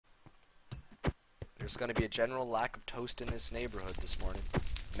There's going to be a general lack of toast in this neighborhood this morning.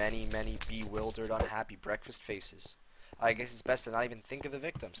 Many, many bewildered, unhappy breakfast faces. I guess it's best to not even think of the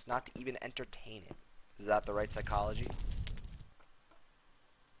victims, not to even entertain it. Is that the right psychology?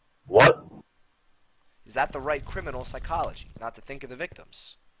 What? Is that the right criminal psychology, not to think of the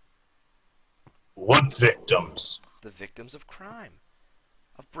victims? What victims? The victims of crime.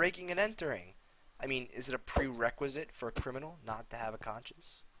 Of breaking and entering. I mean, is it a prerequisite for a criminal not to have a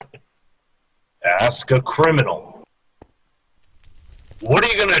conscience? Ask a criminal. What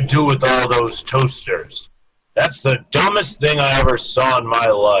are you gonna do with all those toasters? That's the dumbest thing I ever saw in my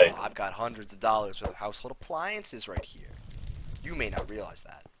life. I've got hundreds of dollars worth of household appliances right here. You may not realize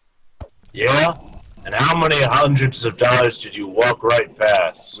that. Yeah? And how many hundreds of dollars did you walk right It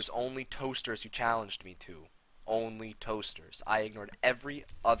past? was only toasters you challenged me to. Only toasters. I ignored every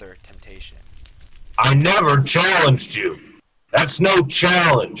other temptation. I never challenged you. That's no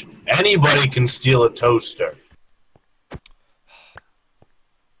challenge. Anybody can steal a toaster. You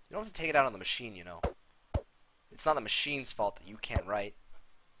don't have to take it out on the machine, you know. It's not the machine's fault that you can't write.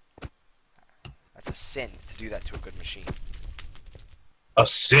 That's a sin to do that to a good machine. A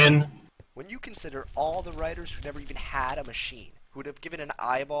sin? When you consider all the writers who never even had a machine, who would have given an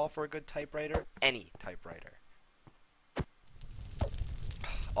eyeball for a good typewriter, any typewriter.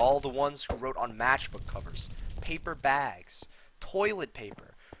 All the ones who wrote on matchbook covers, paper bags, toilet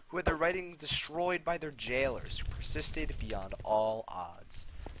paper, who had their writing destroyed by their jailers, who persisted beyond all odds.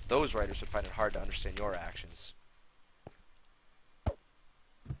 Those writers would find it hard to understand your actions.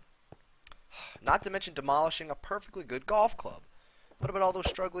 Not to mention demolishing a perfectly good golf club. What about all those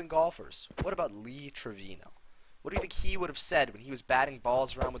struggling golfers? What about Lee Trevino? What do you think he would have said when he was batting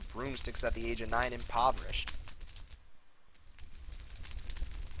balls around with broomsticks at the age of 9, impoverished?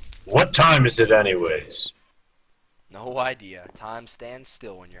 What time is it anyways? No idea. Time stands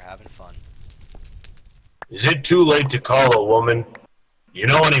still when you're having fun. Is it too late to call a woman? You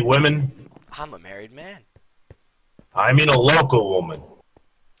know any women? I'm a married man. I mean a local woman.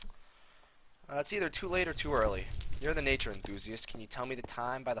 It's either too late or too early. You're the nature enthusiast. Can you tell me the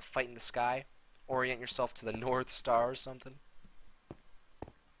time by the fight in the sky? Orient yourself to the North Star or something?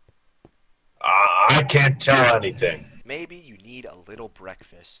 I can't tell anything. Maybe you need a little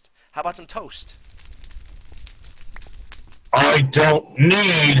breakfast. How about some toast? I don't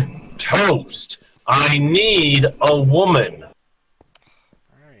need toast. I need a woman.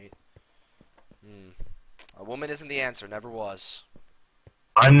 Alright. A woman isn't the answer, never was.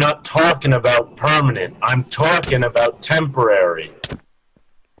 I'm not talking about permanent. I'm talking about temporary.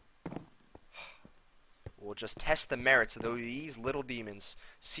 We'll just test the merits of these little demons.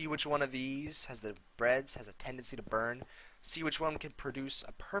 See which one of these has the breads, has a tendency to burn. See which one can produce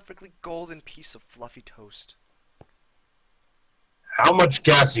a perfectly golden piece of fluffy toast. How much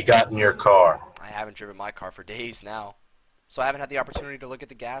gas you got in your car? I haven't driven my car for days now, so I haven't had the opportunity to look at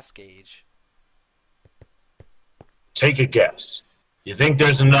the gas gauge. Take a guess. You think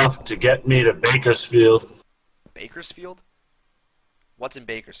there's enough to get me to Bakersfield? Bakersfield? What's in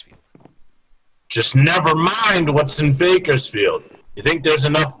Bakersfield? Just never mind what's in Bakersfield. You think there's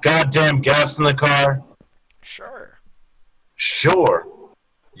enough goddamn gas in the car? Sure. Sure.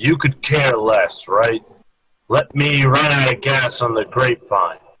 You could care less, right? Let me run out of gas on the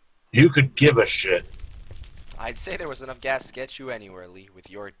Grapevine. You could give a shit. I'd say there was enough gas to get you anywhere, Lee, with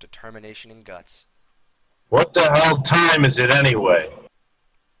your determination and guts. What the hell time is it anyway?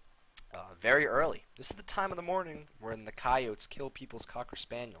 Very early. This is the time of the morning when the coyotes kill people's cocker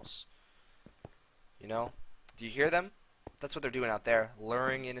spaniels. You know? Do you hear them? That's what they're doing out there,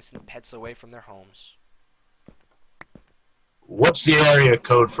 luring innocent pets away from their homes. What's the area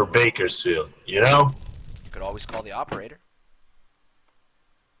code for Bakersfield, you know? You could always call the operator.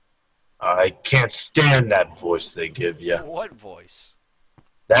 I can't stand that voice they give you. What voice?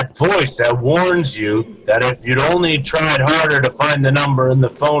 That voice that warns you that if you'd only tried harder to find the number in the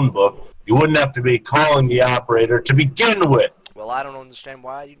phone book, you wouldn't have to be calling the operator to begin with. Well, I don't understand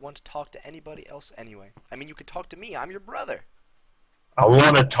why you'd want to talk to anybody else anyway. I mean, you could talk to me. I'm your brother. I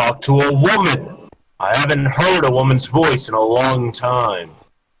want to talk to a woman. I haven't heard a woman's voice in a long time.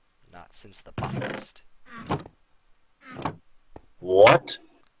 Not since the Buffest. What?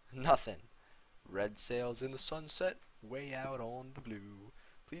 Nothing. Red sails in the sunset, way out on the blue.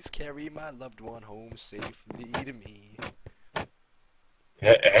 Please carry my loved one home safely to me.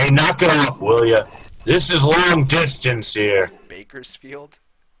 Hey, knock it off, will ya? This is long distance here. Bakersfield?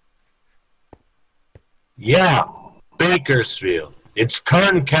 Yeah, Bakersfield. It's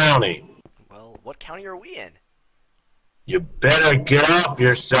Kern County. Well, what county are we in? You better get off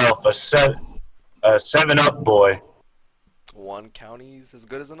yourself, a 7-Up boy. One county's as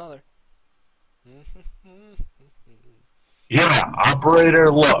good as another. Yeah,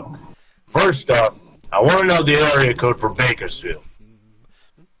 operator, look. First off, I want to know the area code for Bakersfield.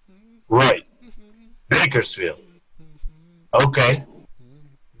 Right. Bakersfield. Okay.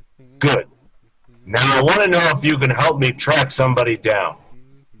 Good. Now I want to know if you can help me track somebody down.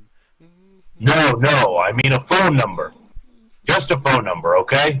 No, I mean a phone number. Just a phone number,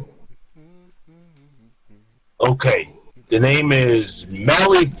 okay? Okay. The name is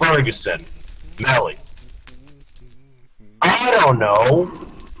Melly Ferguson. Melly. I don't know.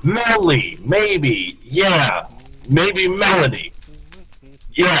 Melly, maybe. Yeah. Maybe Melody.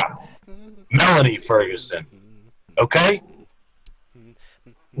 Yeah. Melanie Ferguson. Okay?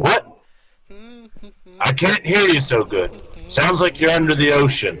 What? I can't hear you so good. Sounds like you're under the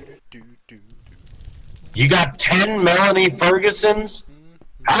ocean. You got 10 Melanie Fergusons?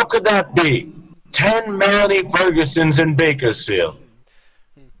 How could that be? 10 Melanie Fergusons in Bakersfield.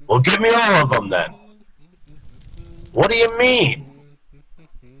 Well, give me all of them then. What do you mean?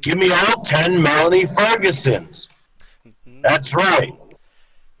 Give me all 10 Melanie Fergusons. That's right.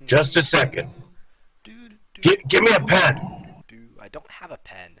 Just a second. Give me a pen. I don't have a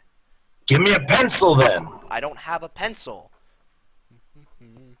pen. Give me a pencil then. I don't have a pencil.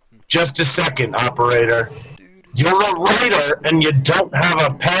 Just a second, operator. You're a writer and you don't have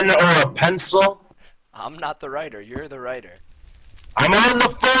a pen or a pencil? I'm not the writer. You're the writer. I'm on the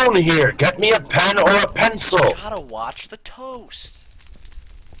phone here. Get me a pen or a pencil. You gotta watch the toast.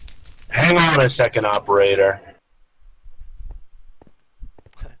 Hang on a second, operator.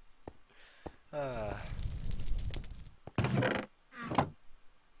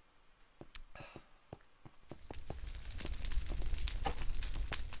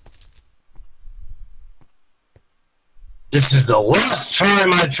 This is the last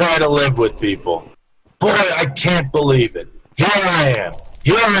time I try to live with people. Boy, I can't believe it. Here I am.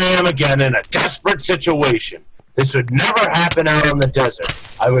 Here I am again in a desperate situation. This would never happen out on the desert.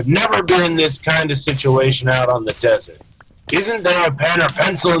 I would never be in this kind of situation out on the desert. Isn't there a pen or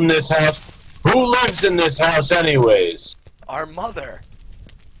pencil in this house? Who lives in this house anyways? Our mother.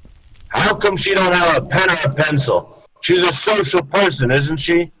 How come she don't have a pen or a pencil? She's a social person, isn't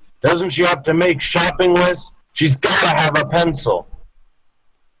she? Doesn't she have to make shopping lists? She's gotta have a pencil.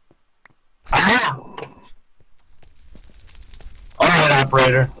 Aha! Alright,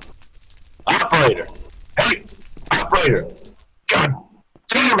 operator. Operator! Hey! Operator! God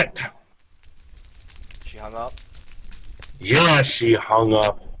damn it! She hung up? Yeah, she hung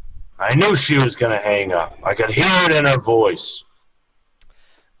up. I knew she was gonna hang up. I could hear it in her voice.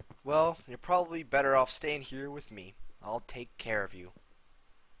 Well, you're probably better off staying here with me. I'll take care of you.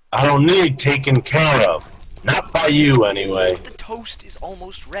 I don't need taken care of. Not by you, anyway. The toast is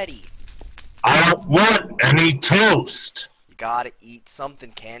almost ready. I don't want any toast. You gotta eat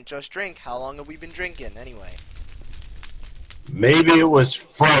something, can't just drink. How long have we been drinking, anyway? Maybe it was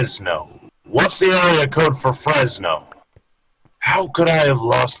Fresno. What's the area code for Fresno? How could I have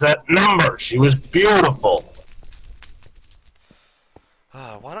lost that number? She was beautiful.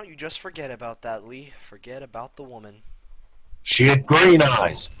 Why don't you just forget about that, Lee? Forget about the woman. She had green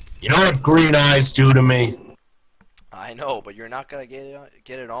eyes. You know what green eyes do to me? I know, but you're not gonna get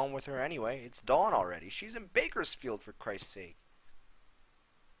it on with her anyway. It's dawn already. She's in Bakersfield, for Christ's sake.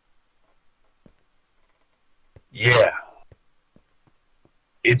 Yeah.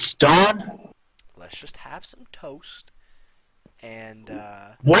 It's dawn? Let's just have some toast. And,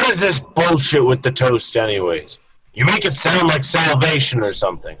 What is this bullshit with the toast anyways? You make it sound like salvation or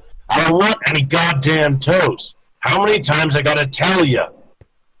something. I don't want any goddamn toast. How many times I gotta tell you?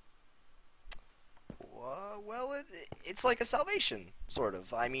 well, it's like a salvation, sort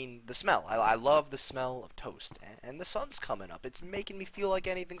of. I mean, the smell. I love the smell of toast. And the sun's coming up. It's making me feel like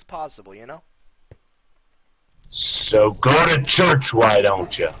anything's possible, you know? So go to church, why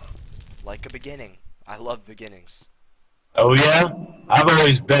don't you? Like a beginning. I love beginnings. Oh yeah? I've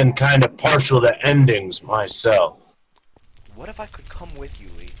always been kind of partial to endings myself. What if I could come with you,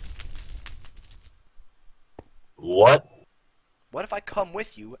 Lee? What? What if I come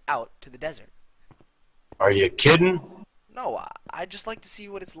with you out to the desert? Are you kidding? No, I'd just like to see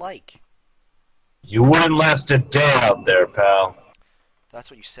what it's like. You wouldn't last a day out there, pal. That's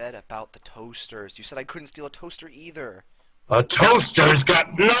what you said about the toasters. You said I couldn't steal a toaster either. A toaster's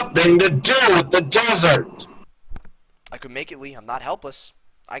got nothing to do with the desert. I could make it, Lee. I'm not helpless.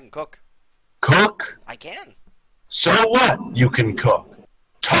 I can cook. Cook? I can. So what? You can cook.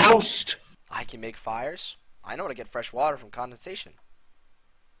 Toast? I can make fires. I know how to get fresh water from condensation.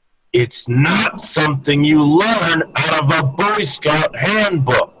 It's not something you learn out of a Boy Scout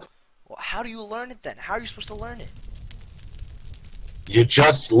handbook. Well, how do you learn it then? How are you supposed to learn it? You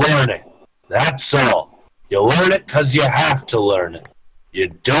just learn it. That's all. You learn it 'cause you have to learn it. You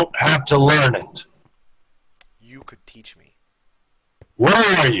don't have to learn it. You could teach me. Where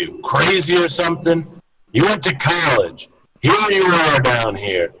are you? Crazy or something? You went to college. Here you are down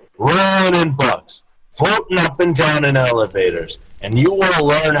here, rolling in bucks, floating up and down in elevators, and you want to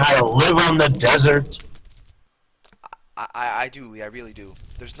learn how to live on the desert? I do, Lee. I really do.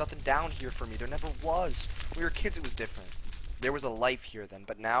 There's nothing down here for me. There never was. When we were kids, it was different. There was a life here then,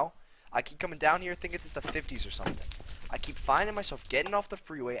 but now, I keep coming down here thinking it's the 50s or something. I keep finding myself getting off the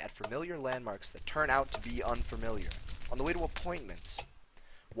freeway at familiar landmarks that turn out to be unfamiliar, on the way to appointments.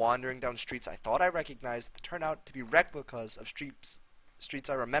 Wandering down streets I thought I recognized that turn out to be replicas of streets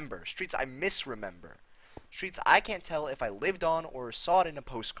I remember, streets I misremember, streets I can't tell if I lived on or saw it in a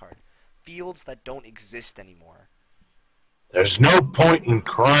postcard, fields that don't exist anymore. There's no point in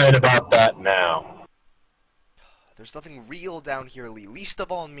crying about that now. There's nothing real down here, Lee, least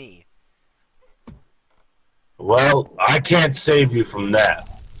of all me. Well, I can't save you from that.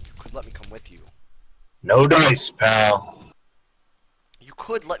 You could let me come with you. No dice, pal. You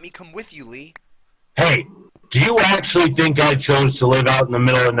could let me come with you, Lee. Hey, do you actually think I chose to live out in the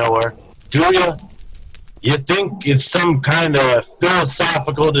middle of nowhere? Do you? You think it's some kind of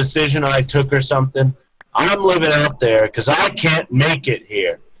philosophical decision I took or something? I'm living out there because I can't make it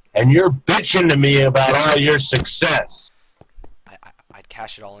here. And you're bitching to me about all your success. I'd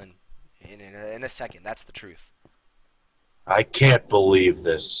cash it all in a second. That's the truth. I can't believe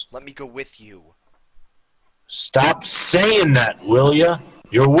this. Let me go with you. Stop saying that, will ya?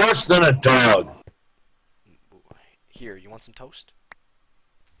 You're worse than a dog. Here, you want some toast?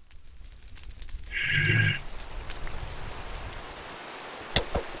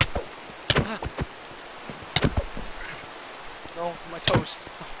 No, my toast.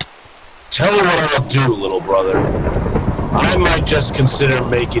 Tell you what I'll do, little brother. I might just consider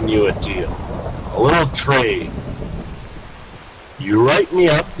making you a deal. A little trade. You write me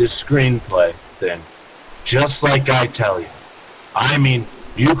up this screenplay, then, just like I tell you. I mean,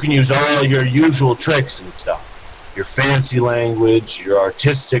 you can use all your usual tricks and stuff. Your fancy language, your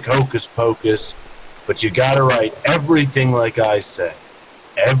artistic hocus pocus, but you gotta write everything like I say.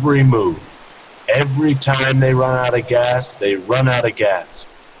 Every move. Every time they run out of gas, they run out of gas.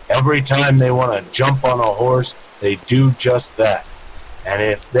 Every time they want to jump on a horse, they do just that. And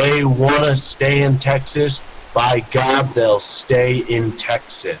if they want to stay in Texas, by God, they'll stay in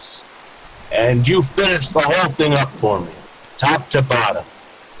Texas. And you finish the whole thing up for me, top to bottom.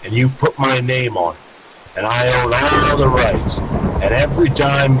 And you put my name on it. And I own all the rights. And every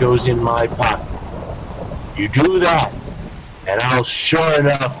dime goes in my pocket. You do that, and I'll sure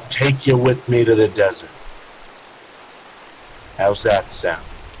enough take you with me to the desert. How's that sound?